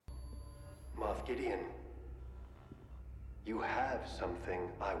Moff Gideon. You have something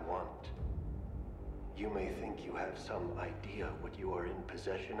I want. You may think you have some idea what you are in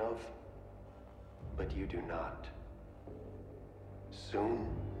possession of, but you do not. Soon,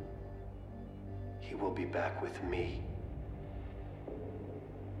 he will be back with me.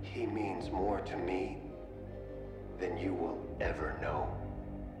 He means more to me than you will ever know.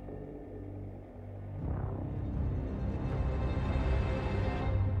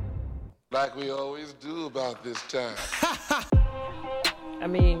 Like we always do about this time. I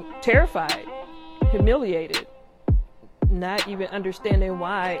mean, terrified, humiliated, not even understanding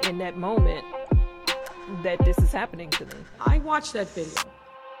why in that moment that this is happening to me. I watched that video.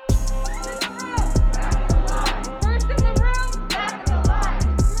 First in the room, back in the line.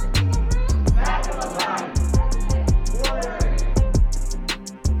 First in the room, back in the line.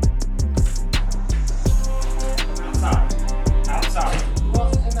 Outside. Who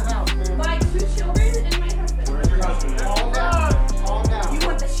else is in the house, man? My 2 children and my husband. Where's your husband? All down. All down. You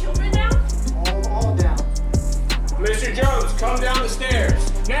want the children now? All down. Mr. Jones, come down the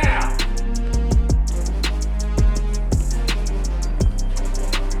stairs. Now!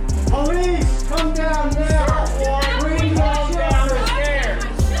 Police, come down now. Bring your Come down the children. stairs.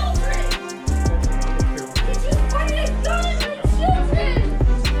 My children! Did you find a gun on my children?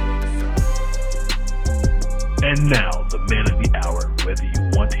 And now, the man of the hour, whether you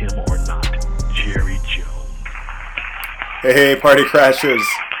want him or not, Jerry Jones. Hey, party crashers.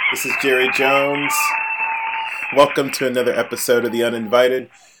 This is Jerry Jones. Welcome to another episode of The Uninvited.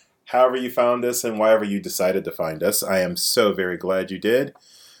 However you found us and wherever you decided to find us, I am so very glad you did.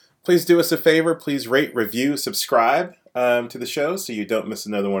 Please do us a favor. Please rate, review, subscribe to the show so you don't miss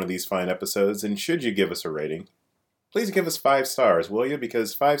another one of these fine episodes. And should you give us a rating, please give us 5 stars, will you?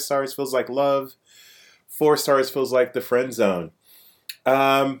 Because 5 stars feels like love. 4 stars feels like the friend zone.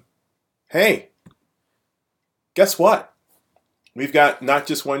 Hey, guess what? We've got not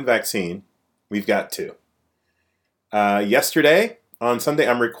just one vaccine, we've got 2. Yesterday, on Sunday,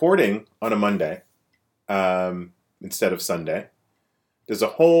 I'm recording on a Monday instead of Sunday. There's a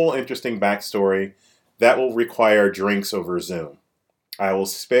whole interesting backstory that will require drinks over Zoom. I will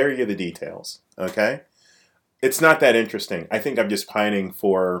spare you the details, okay? It's not that interesting. I think I'm just pining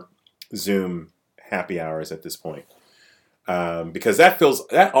for Zoom happy hours at this point. Because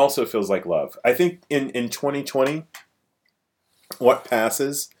that also feels like love. I think in 2020, what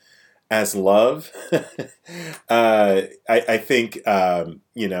passes as love, I think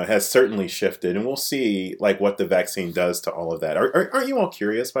has certainly shifted, and we'll see like what the vaccine does to all of that. Aren't you all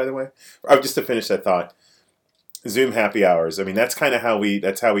curious, by the way? Just to finish that thought, Zoom happy hours. I mean, that's kind of how we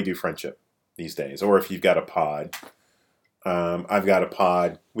do friendship these days. Or if you've got a pod, I've got a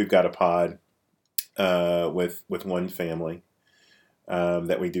pod. We've got a pod with one family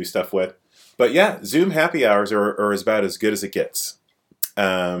that we do stuff with. But yeah, Zoom happy hours are about as good as it gets.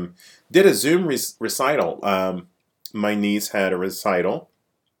 Did a Zoom recital. My niece had a recital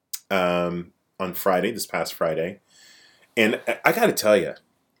on Friday, this past Friday. And I got to tell you,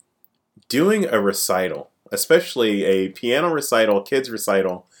 doing a recital, especially a piano recital, kids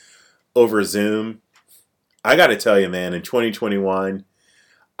recital over Zoom, I got to tell you, man, in 2021,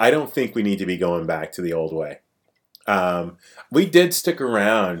 I don't think we need to be going back to the old way. We did stick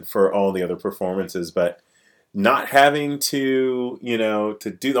around for all the other performances, but not having to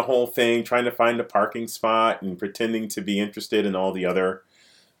do the whole thing, trying to find a parking spot and pretending to be interested in all the other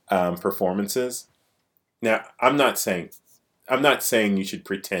performances. Now, I'm not saying you should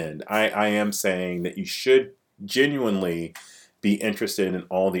pretend. I am saying that you should genuinely be interested in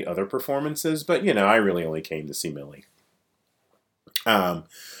all the other performances. But, I really only came to see Millie.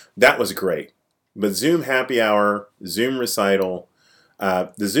 That was great. But Zoom happy hour, Zoom recital,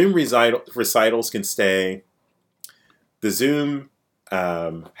 the Zoom recitals can stay. The Zoom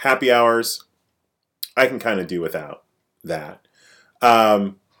happy hours, I can kind of do without that.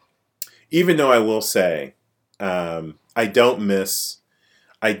 Even though I will say, I don't miss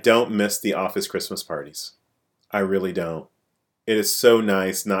the office Christmas parties. I really don't. It is so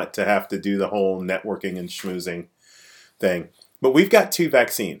nice not to have to do the whole networking and schmoozing thing. But we've got 2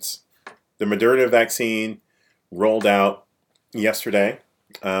 vaccines. The Moderna vaccine rolled out yesterday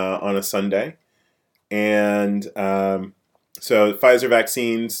on a Sunday. And so Pfizer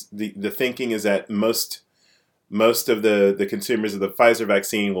vaccines, the thinking is that most of the consumers of the Pfizer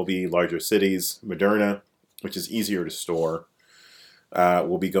vaccine will be larger cities. Moderna, which is easier to store,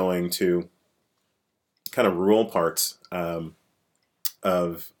 will be going to kind of rural parts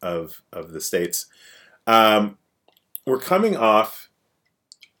of the states. We're coming off,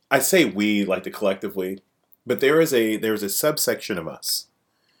 I say we like the collectively, but there is a subsection of us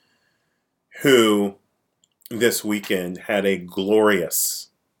who this weekend had a glorious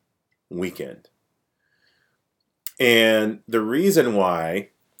weekend. And the reason why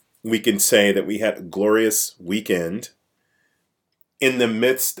we can say that we had a glorious weekend in the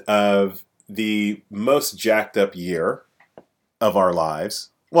midst of the most jacked up year of our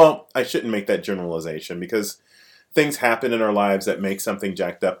lives. Well, I shouldn't make that generalization because things happen in our lives that make something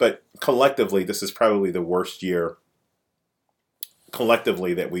jacked up. But collectively, this is probably the worst year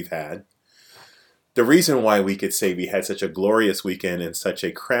collectively that we've had. The reason why we could say we had such a glorious weekend and such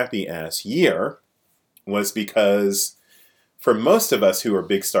a crappy ass year was because for most of us who are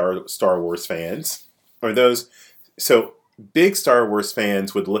big Star Wars fans, or those, so big Star Wars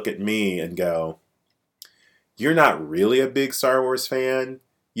fans would look at me and go, "You're not really a big Star Wars fan.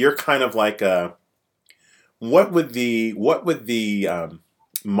 You're kind of like a what would the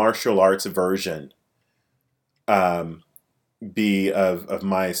martial arts version be of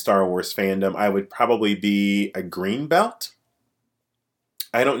my Star Wars fandom? I would probably be a green belt.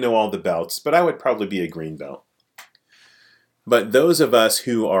 I don't know all the belts, but I would probably be a green belt. But those of us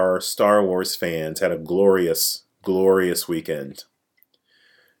who are Star Wars fans had a glorious, glorious weekend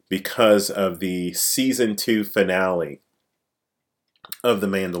because of the season 2 finale of The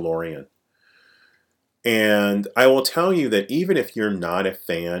Mandalorian. And I will tell you that even if you're not a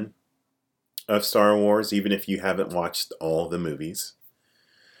fan of Star Wars, even if you haven't watched all the movies,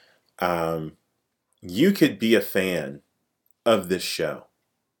 you could be a fan of this show,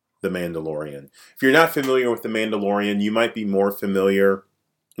 The Mandalorian. If you're not familiar with The Mandalorian, you might be more familiar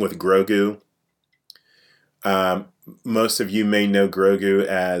with Grogu. Most of you may know Grogu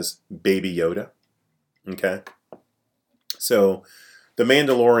as Baby Yoda. Okay? So, The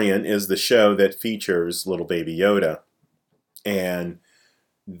Mandalorian is the show that features little Baby Yoda. And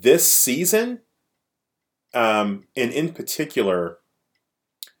this season, and in particular,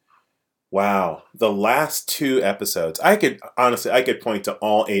 wow, the last 2 episodes, I could point to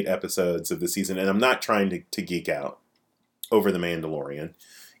all 8 episodes of the season, and I'm not trying to geek out over The Mandalorian,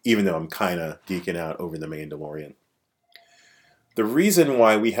 even though I'm kind of geeking out over The Mandalorian. The reason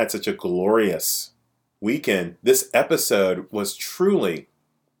why we had such a glorious weekend, this episode was truly,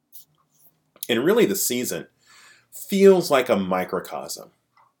 and really the season, feels like a microcosm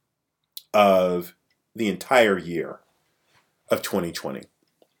of the entire year of 2020.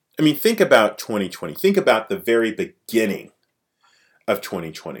 I mean, think about 2020. Think about the very beginning of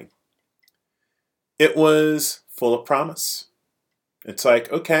 2020. It was full of promise. It's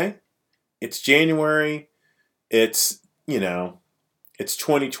like, okay, it's January. It's, it's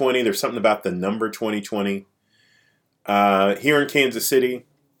 2020. There's something about the number 2020. Here in Kansas City,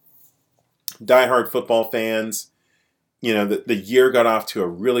 diehard football fans, the year got off to a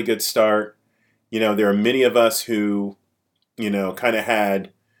really good start. There are many of us who, kind of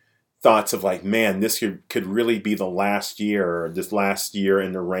had thoughts of like, man, this could really be the last year, or this last year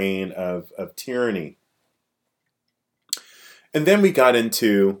in the reign of tyranny. And then we got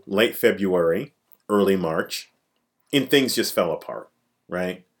into late February, early March, and things just fell apart,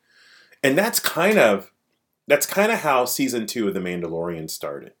 right? And that's kind of how season 2 of The Mandalorian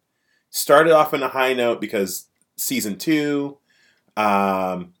started. Started off on a high note because season 2,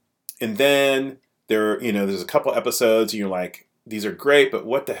 and then there's a couple episodes and you're like, these are great, but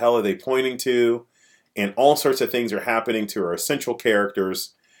what the hell are they pointing to? And all sorts of things are happening to our essential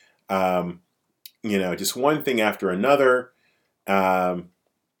characters. Just one thing after another. And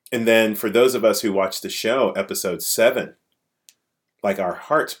then for those of us who watched the show, episode 7, like our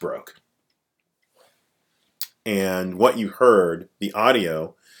hearts broke. And what you heard, the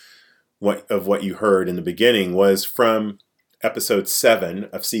audio of what you heard in the beginning was from episode 7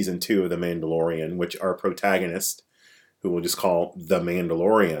 of season 2 of The Mandalorian, which our protagonist, who we'll just call The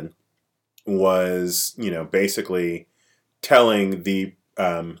Mandalorian, was, basically telling the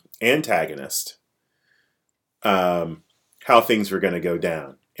antagonist how things were going to go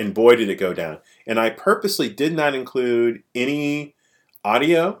down. And boy, did it go down. And I purposely did not include any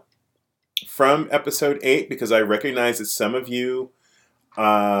audio from episode 8 because I recognize that some of you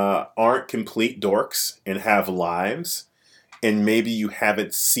aren't complete dorks and have lives. And maybe you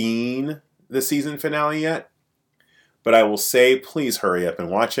haven't seen the season finale yet. But I will say, please hurry up and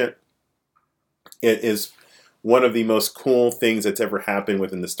watch it. It is one of the most cool things that's ever happened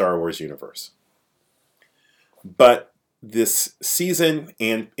within the Star Wars universe. But this season,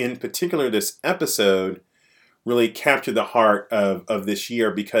 and in particular this episode, really captured the heart of this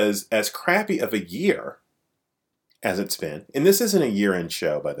year because as crappy of a year as it's been, and this isn't a year-end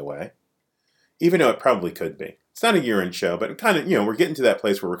show, by the way, even though it probably could be. It's not a year-end show, but kind of, we're getting to that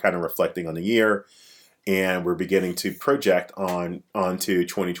place where we're kind of reflecting on the year, and we're beginning to project onto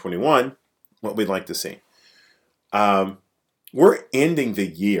 2021. what we'd like to see. We're ending the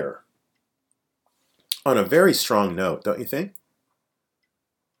year on a very strong note, don't you think?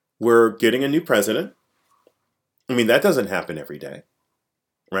 We're getting a new president. I mean, that doesn't happen every day,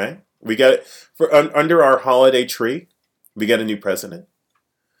 right? We got it under our holiday tree. We got a new president.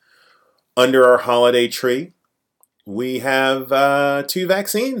 Under our holiday tree, we have 2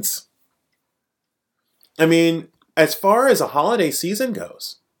 vaccines. I mean, as far as a holiday season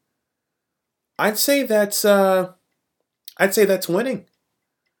goes, I'd say that's winning.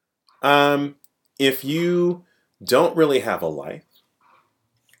 If you don't really have a life,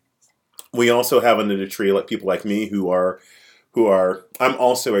 we also have under the tree like people like me who are. I'm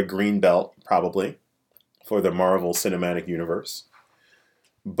also a green belt probably for the Marvel Cinematic Universe.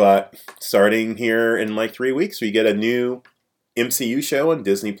 But starting here in like 3 weeks, we get a new MCU show on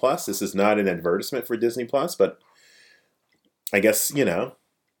Disney Plus. This is not an advertisement for Disney Plus, but I guess,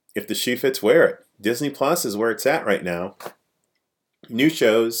 if the shoe fits, wear it. Disney Plus is where it's at right now. New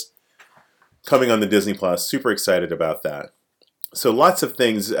shows coming on the Disney Plus. Super excited about that. So lots of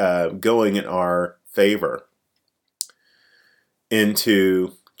things going in our favor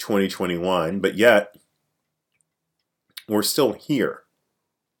into 2021, but yet we're still here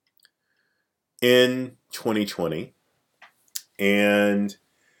in 2020. And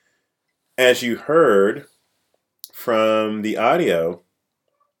as you heard from the audio,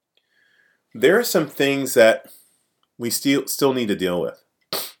 there are some things that we still need to deal with.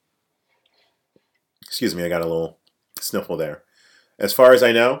 Excuse me, I got a little sniffle there. As far as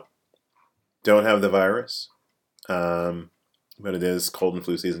I know, don't have the virus. But it is cold and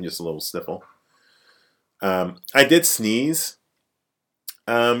flu season, just a little sniffle. I did sneeze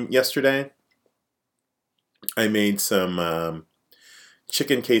yesterday. I made some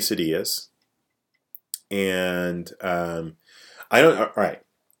chicken quesadillas. And all right,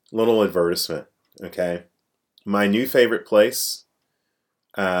 little advertisement, okay? My new favorite place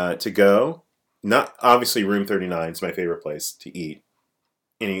to go, not obviously Room 39 is my favorite place to eat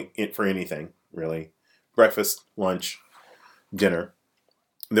for anything, really. Breakfast, lunch, dinner.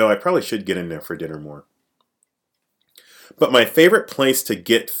 Though I probably should get in there for dinner more. But my favorite place to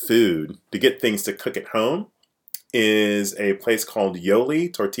get food, to get things to cook at home, is a place called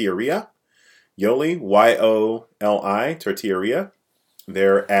Yoli Tortilleria. Yoli, Y-O-L-I, Tortilleria.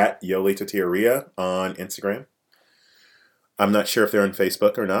 They're at Yoli Tortilleria on Instagram. I'm not sure if they're on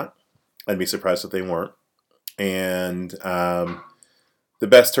Facebook or not. I'd be surprised if they weren't. And the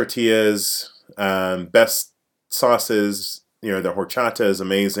best tortillas, best sauces, their horchata is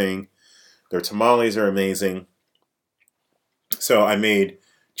amazing. Their tamales are amazing. So I made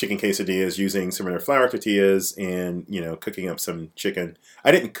chicken quesadillas using some of their flour tortillas and, cooking up some chicken.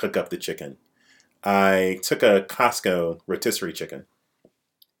 I didn't cook up the chicken. I took a Costco rotisserie chicken.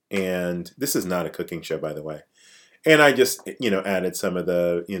 And this is not a cooking show, by the way. And I just, added some of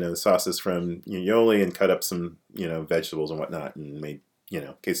the, sauces from Yoli and cut up some, vegetables and whatnot and made,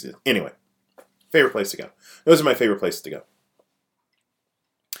 quesadillas. Anyway, favorite place to go. Those are my favorite places to go.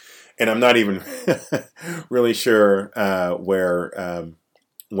 And I'm not even really sure where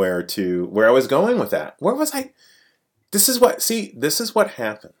I was going with that. Where was I? This is what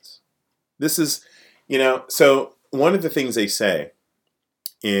happens. This is, so one of the things they say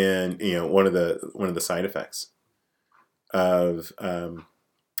in, one of the side effects of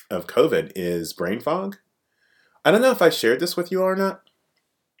COVID is brain fog. I don't know if I shared this with you or not,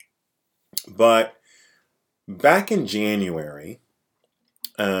 but back in January,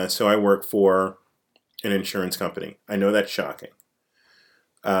 so I work for an insurance company. I know that's shocking.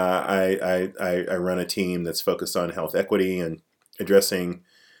 I run a team that's focused on health equity and addressing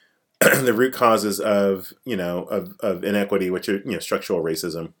the root causes of inequity, which are structural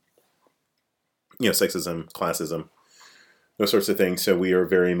racism, sexism, classism, those sorts of things. So we are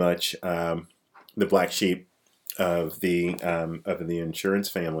very much the black sheep of the insurance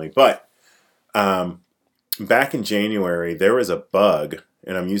family. But back in January, there was a bug,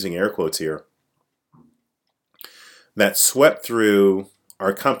 and I'm using air quotes here, that swept through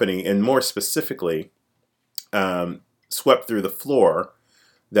our company, and more specifically, swept through the floor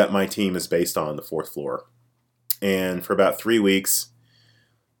that my team is based on, the 4th floor. And for about 3 weeks,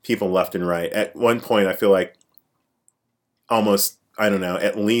 people left and right. At one point, I feel like almost,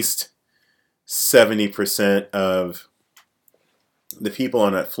 at least 70% of the people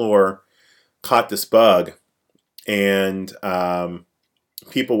on that floor caught this bug, and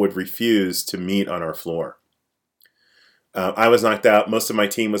people would refuse to meet on our floor. I was knocked out. Most of my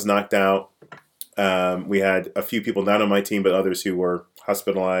team was knocked out. We had a few people not on my team, but others who were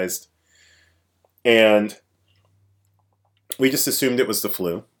hospitalized. And we just assumed it was the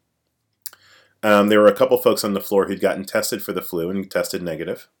flu. There were a couple folks on the floor who'd gotten tested for the flu and tested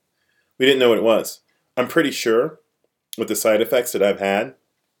negative. We didn't know what it was. I'm pretty sure with the side effects that I've had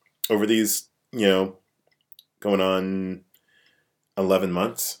over these, going on 11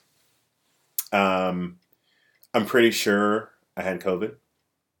 months, I'm pretty sure I had COVID.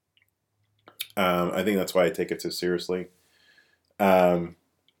 I think that's why I take it so seriously.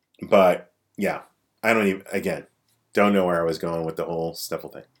 But yeah, I don't know where I was going with the whole sniffle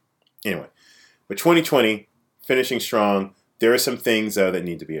thing. Anyway, but 2020, finishing strong. There are some things, though, that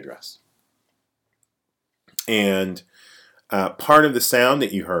need to be addressed. And part of the sound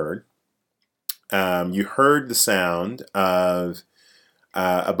that you heard the sound of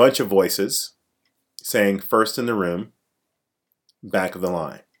a bunch of voices saying first in the room, back of the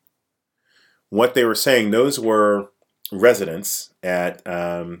line. What they were saying, those were residents at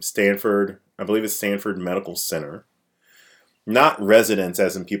Stanford, I believe it's Stanford Medical Center. Not residents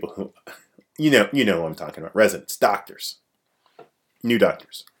as in people who, you know what I'm talking about. Residents, doctors, new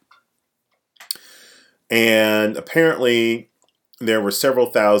doctors. And apparently there were several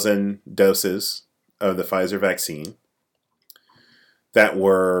thousand doses of the Pfizer vaccine that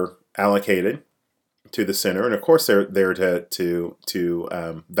were allocated to the center. And of course they're there to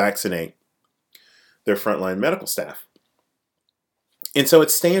vaccinate their frontline medical staff. And so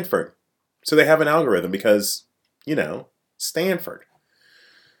it's Stanford. So they have an algorithm because, Stanford.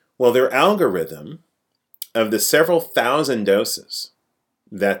 Well, their algorithm of the several thousand doses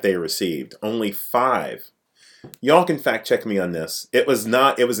that they received, only 5. Y'all can fact check me on this. It was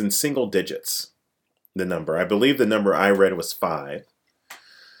in single digits, the number. I believe the number I read was 5.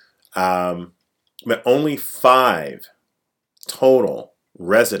 But only 5 total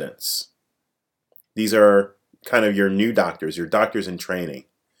residents. These are kind of your new doctors, your doctors in training.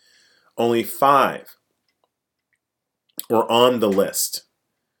 Only 5 were on the list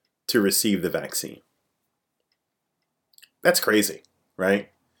to receive the vaccine. That's crazy,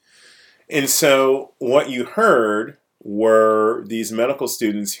 right? And so what you heard were these medical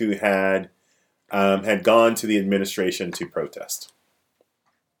students who had gone to the administration to protest.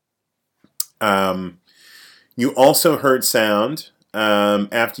 You also heard sound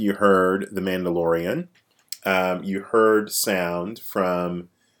after you heard The Mandalorian. You heard sound from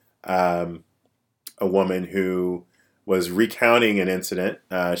a woman who was recounting an incident.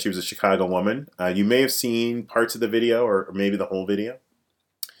 She was a Chicago woman. You may have seen parts of the video or maybe the whole video.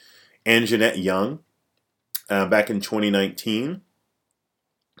 Anjanette Young, back in 2019,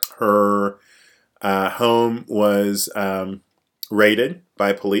 her home was raided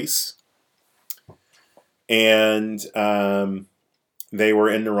by police. And they were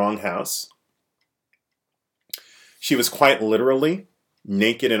in the wrong house. She was quite literally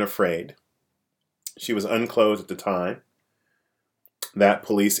naked and afraid. She was unclothed at the time that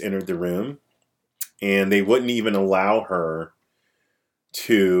police entered the room, and they wouldn't even allow her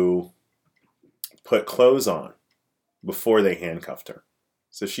to put clothes on before they handcuffed her.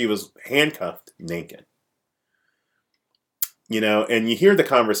 So she was handcuffed naked. And you hear the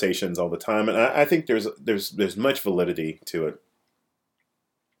conversations all the time, and I think there's much validity to it.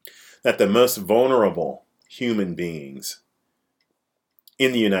 That the most vulnerable human beings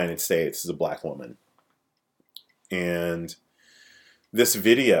in the United States is a black woman. And this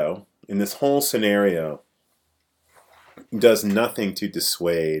video, in this whole scenario, does nothing to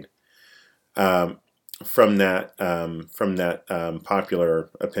dissuade from that popular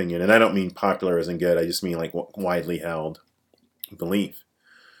opinion. And I don't mean popular as in good, I just mean like widely held belief.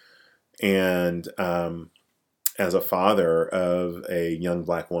 And as a father of a young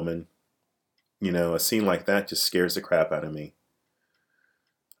black woman, a scene like that just scares the crap out of me.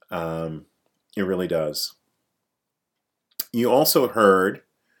 It really does. You also heard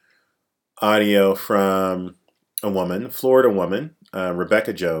audio from a woman, a Florida woman,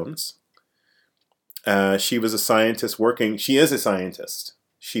 Rebecca Jones. She was a scientist she is a scientist.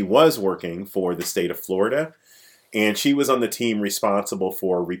 She was working for the state of Florida, and she was on the team responsible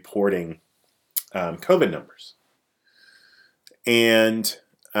for reporting COVID numbers. And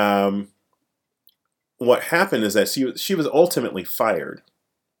what happened is that she was ultimately fired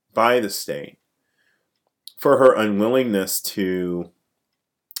by the state for her unwillingness to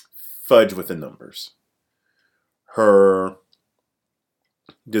fudge with the numbers. Her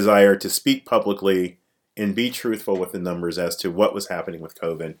desire to speak publicly and be truthful with the numbers as to what was happening with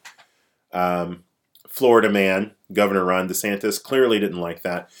COVID. Florida man, Governor Ron DeSantis, clearly didn't like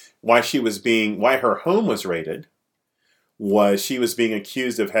that. Why her home was raided was she was being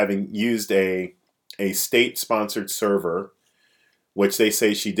accused of having used a state-sponsored server, which they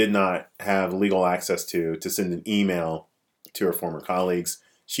say she did not have legal access to send an email to her former colleagues.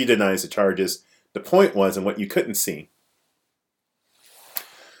 She denies the charges. The point was, and what you couldn't see,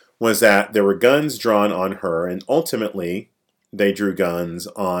 was that there were guns drawn on her, and ultimately they drew guns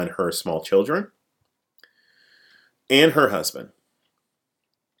on her small children and her husband.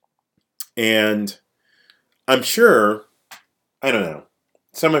 And I'm sure, I don't know,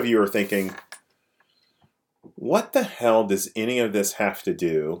 some of you are thinking, what the hell does any of this have to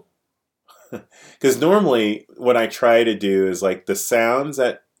do? Because normally what I try to do is like the sounds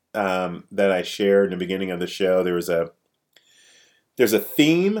that I shared in the beginning of the show, there's a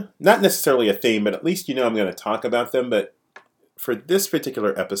theme, not necessarily a theme, but at least you know I'm going to talk about them. But for this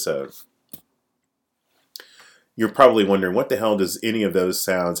particular episode, you're probably wondering, what the hell does any of those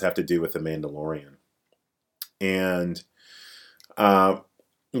sounds have to do with The Mandalorian? And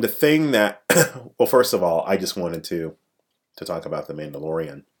the thing that, well, first of all, I just wanted to talk about The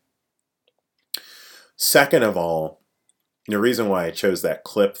Mandalorian. Second of all, the reason why I chose that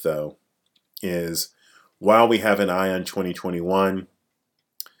clip, though, is while we have an eye on 2021,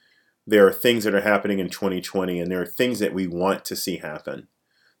 there are things that are happening in 2020, and there are things that we want to see happen.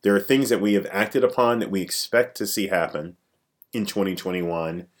 There are things that we have acted upon that we expect to see happen in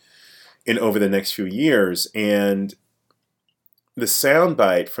 2021 and over the next few years. And the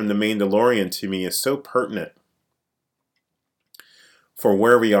soundbite from The Mandalorian to me is so pertinent for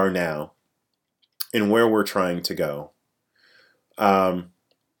where we are now and where we're trying to go.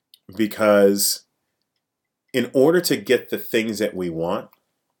 Because in order to get the things that we want,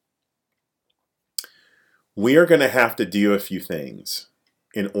 we are going to have to do a few things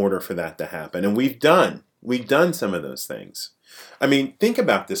in order for that to happen. And we've done some of those things. I mean, think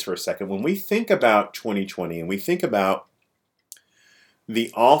about this for a second. When we think about 2020 and we think about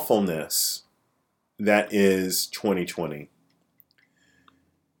the awfulness that is 2020,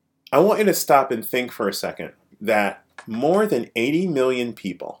 I want you to stop and think for a second that more than 80 million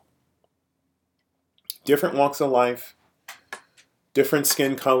people, different walks of life, different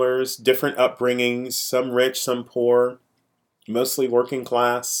skin colors, different upbringings, some rich, some poor, mostly working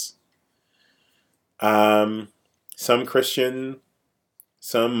class, some Christian,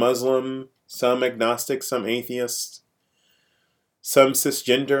 some Muslim, some agnostic, some atheist, some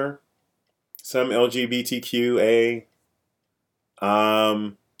cisgender, some LGBTQA,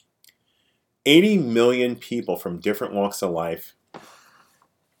 80 million people from different walks of life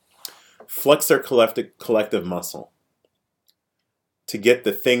flex their collective muscle to get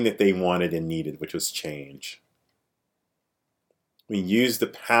the thing that they wanted and needed, which was change. We use the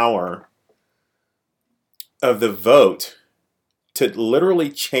power of the vote to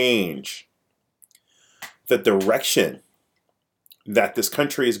literally change the direction that this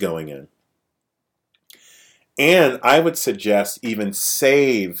country is going in. And I would suggest even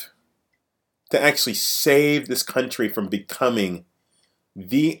to actually save this country from becoming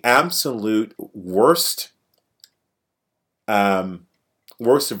the absolute worst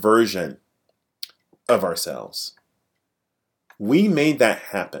version of ourselves. We made that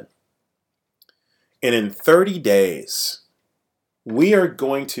happen. And in 30 days, we are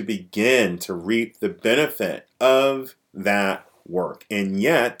going to begin to reap the benefit of that work. And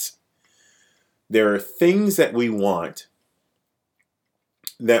yet, there are things that we want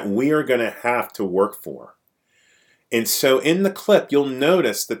that we are going to have to work for. And so in the clip, you'll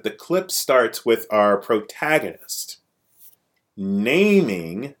notice that the clip starts with our protagonist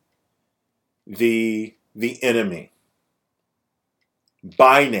naming the enemy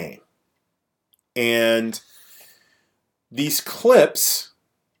by name. And these clips,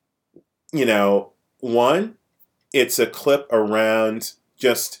 one, it's a clip around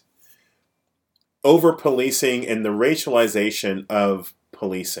just over-policing and the racialization of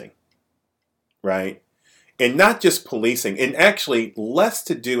policing, right? And not just policing, and actually less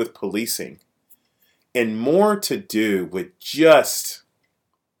to do with policing and more to do with just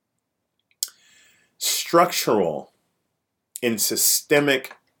structural and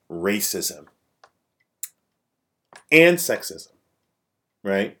systemic racism and sexism,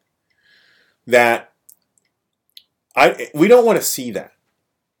 right? That we don't want to see that.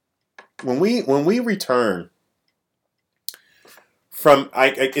 When we return from,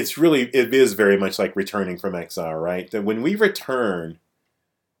 it is very much like returning from exile, right? That when we return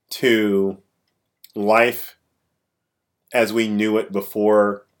to life as we knew it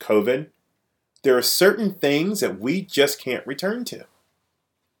before COVID, there are certain things that we just can't return to.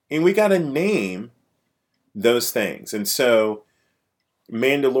 And we got to name those things. And so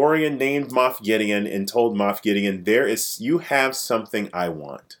Mandalorian named Moff Gideon and told Moff Gideon, you have something I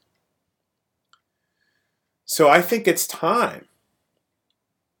want. So I think it's time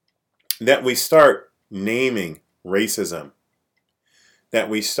that we start naming racism, that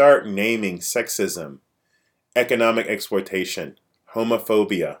we start naming sexism, economic exploitation,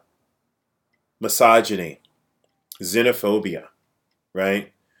 homophobia, misogyny, xenophobia,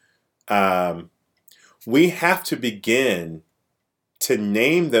 right? We have to begin to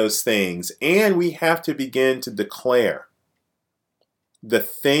name those things, and we have to begin to declare the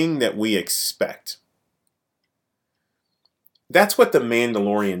thing that we expect. That's what the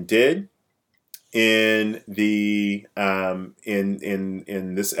Mandalorian did in the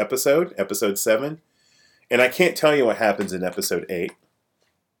in this episode 7. And I can't tell you what happens in episode 8.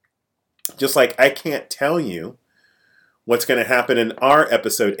 Just like I can't tell you what's going to happen in our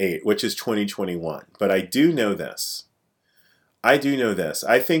episode 8, which is 2021. But I do know this. I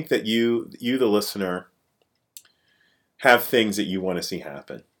think that you the listener, have things that you want to see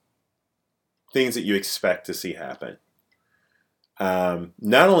happen. Things that you expect to see happen.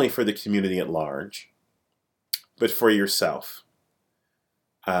 Not only for the community at large, but for yourself,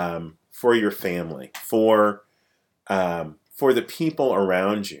 for your family, for the people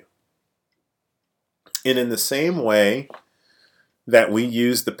around you. And in the same way that we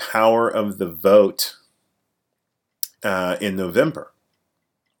use the power of the vote in November,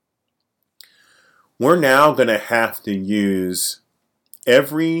 we're now going to have to use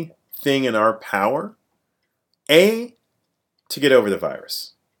everything in our power, to get over the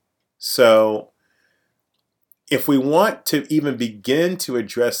virus. So if we want to even begin to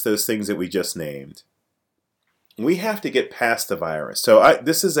address those things that we just named, we have to get past the virus. So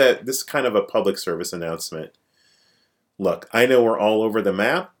this is kind of a public service announcement. Look, I know we're all over the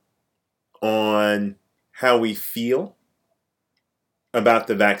map on how we feel about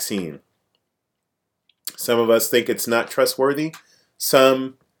the vaccine. Some of us think it's not trustworthy.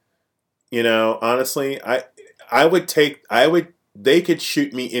 Some, honestly, they could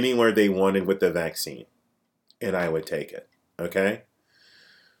shoot me anywhere they wanted with the vaccine, and I would take it. Okay?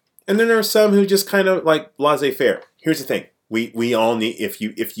 And then there are some who just kind of like laissez-faire. Here's the thing: we all need, if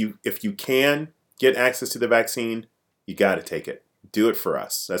you can get access to the vaccine, you got to take it. Do it for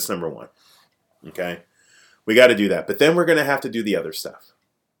us. That's number one. Okay, we got to do that. But then we're going to have to do the other stuff.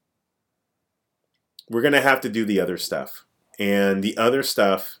 We're going to have to do the other stuff, and the other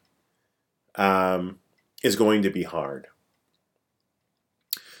stuff is going to be hard.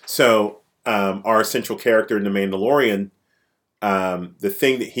 So our central character in The Mandalorian, the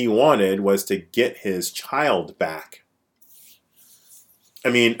thing that he wanted was to get his child back. I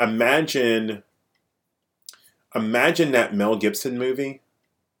mean, imagine that Mel Gibson movie,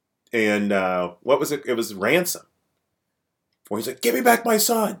 and what was it? It was Ransom, where he's like, "Give me back my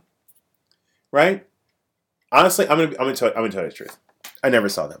son," right? Honestly, I'm gonna tell you the truth. I never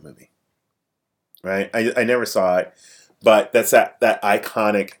saw that movie, right? I never saw it, but that's that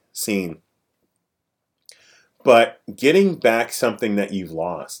iconic scene. But getting back something that you've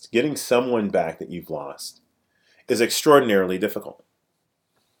lost, getting someone back that you've lost, is extraordinarily difficult.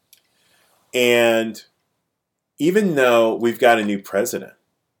 And even though we've got a new president,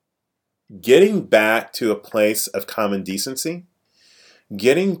 getting back to a place of common decency,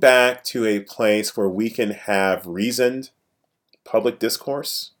 getting back to a place where we can have reasoned public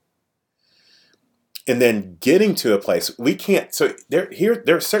discourse, and then getting to a place we can't. So there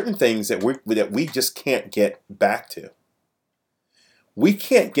are certain things that we just can't get back to. We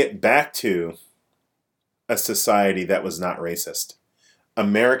can't get back to a society that was not racist.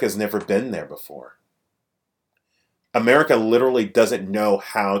 America's never been there before. America literally doesn't know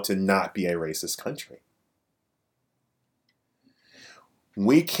how to not be a racist country.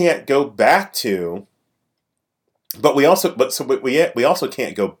 We can't go back to, but we also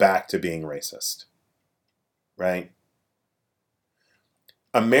can't go back to being racist. Right?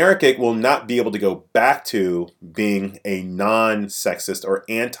 America will not be able to go back to being a non-sexist or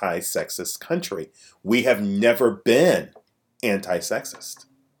anti-sexist country. We have never been anti-sexist.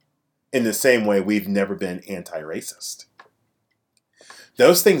 In the same way we've never been anti-racist.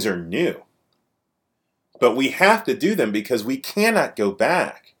 Those things are new. But we have to do them because we cannot go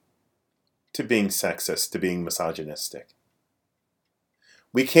back to being sexist, to being misogynistic.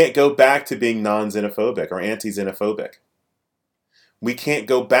 We can't go back to being non-xenophobic or anti-xenophobic. We can't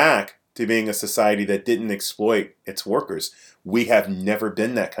go back to being a society that didn't exploit its workers. We have never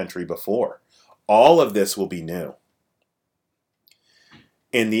been that country before. All of this will be new.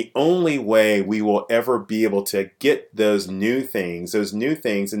 And the only way we will ever be able to get those new things,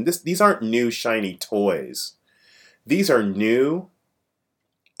 and these aren't new shiny toys. These are new,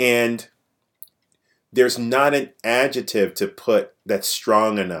 and there's not an adjective to put that's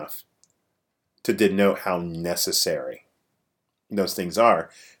strong enough to denote how necessary those things are.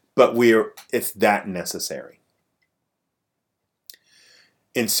 But it's that necessary.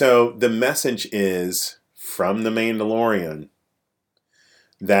 And so the message is from the Mandalorian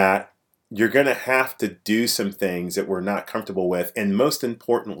that you're going to have to do some things that we're not comfortable with. And most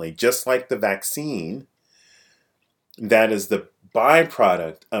importantly, just like the vaccine, that is the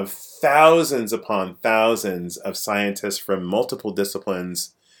byproduct of thousands upon thousands of scientists from multiple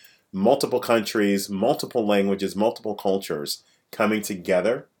disciplines, multiple countries, multiple languages, multiple cultures coming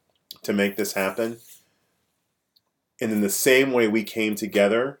together to make this happen. And in the same way we came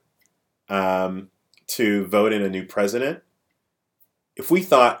together to vote in a new president, if we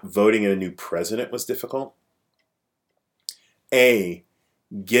thought voting in a new president was difficult, getting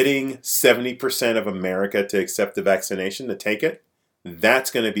 70% of America to accept the vaccination, to take it,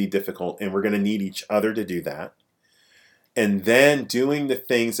 that's going to be difficult, and we're going to need each other to do that. And then doing the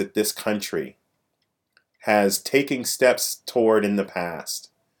things that this country has taken steps toward in the past.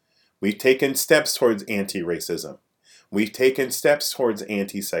 We've taken steps towards anti-racism. We've taken steps towards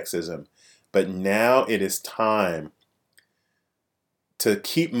anti-sexism. But now it is time to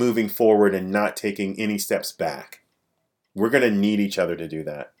keep moving forward and not taking any steps back. We're going to need each other to do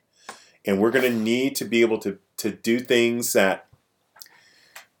that. And we're going to need to be able to do things that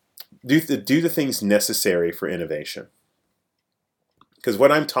do the things necessary for innovation. Because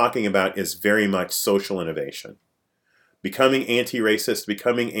what I'm talking about is very much social innovation. Becoming anti-racist,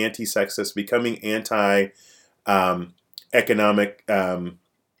 becoming anti-sexist, becoming anti-economic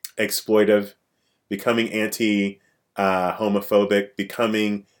exploitive, becoming anti-homophobic,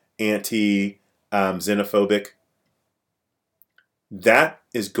 becoming anti-xenophobic. That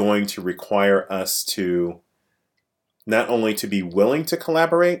is going to require us to not only to be willing to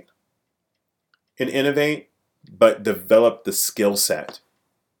collaborate and innovate, but develop the skill set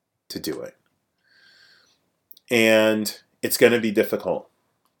to do it. And it's going to be difficult.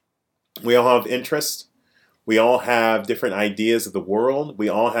 We all have interests. We all have different ideas of the world. We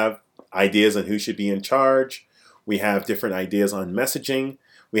all have ideas on who should be in charge. We have different ideas on messaging.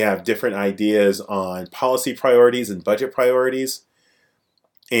 We have different ideas on policy priorities and budget priorities.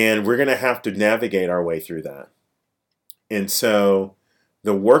 And we're going to have to navigate our way through that. And so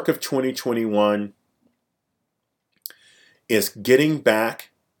the work of 2021 is getting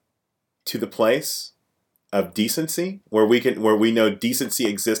back to the place of decency where we know decency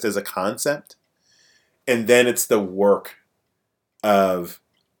exists as a concept. And then it's the work of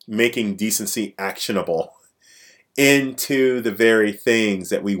making decency actionable into the very things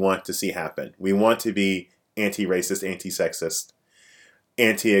that we want to see happen. We want to be anti-racist, anti-sexist,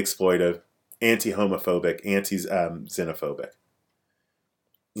 anti-exploitive, anti-homophobic, anti-xenophobic.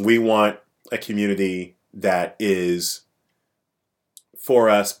 We want a community that is for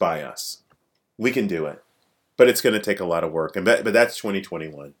us, by us. We can do it. But it's going to take a lot of work. But that's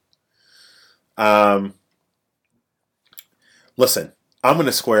 2021. Listen, I'm going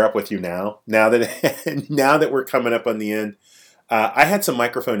to square up with you now. Now that we're coming up on the end, I had some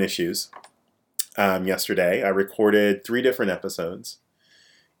microphone issues yesterday. I recorded 3 different episodes.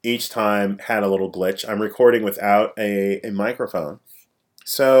 Each time had a little glitch. I'm recording without a microphone,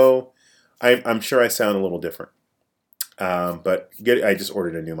 so I'm sure I sound a little different. But I just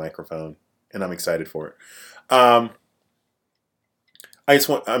ordered a new microphone, and I'm excited for it.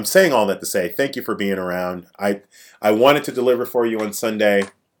 I'm saying all that to say thank you for being around. I wanted to deliver for you on Sunday.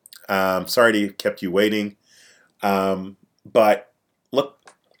 Sorry to kept you waiting. But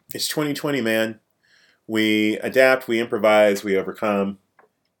look, it's 2020, man. We adapt, we improvise, we overcome,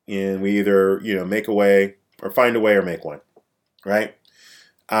 and we either make a way or find a way or make one, right?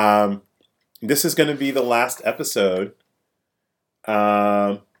 This is going to be the last episode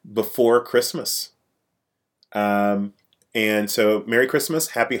before Christmas. And so, Merry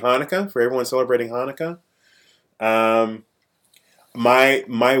Christmas, Happy Hanukkah for everyone celebrating Hanukkah.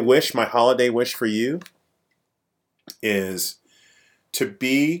 My wish, my holiday wish for you is to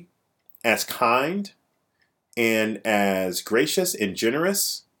be as kind and as gracious and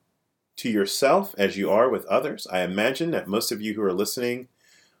generous to yourself as you are with others. I imagine that most of you who are listening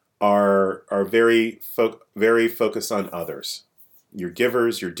are very focused on others. You're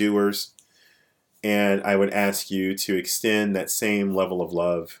givers, you're doers. And I would ask you to extend that same level of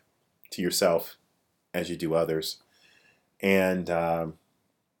love to yourself as you do others. And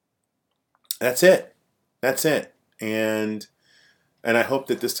that's it. That's it. And I hope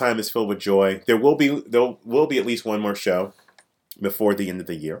that this time is filled with joy. There will be at least one more show before the end of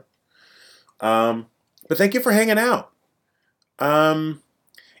the year. But thank you for hanging out. And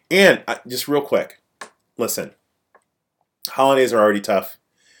just real quick, listen, holidays are already tough.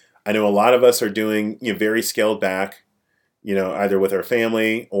 I know a lot of us are doing very scaled back, either with our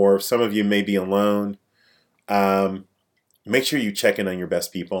family or some of you may be alone. make sure you check in on your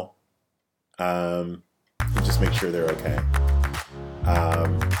best people. And just make sure they're okay.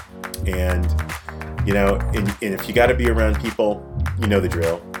 And if you got to be around people, you know the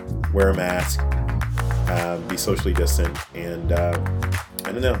drill. Wear a mask. Be socially distant. And I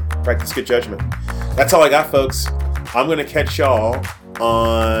don't know. Practice good judgment. That's all I got, folks. I'm going to catch y'all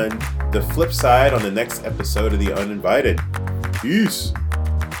on the flip side on the next episode of The Uninvited. Peace.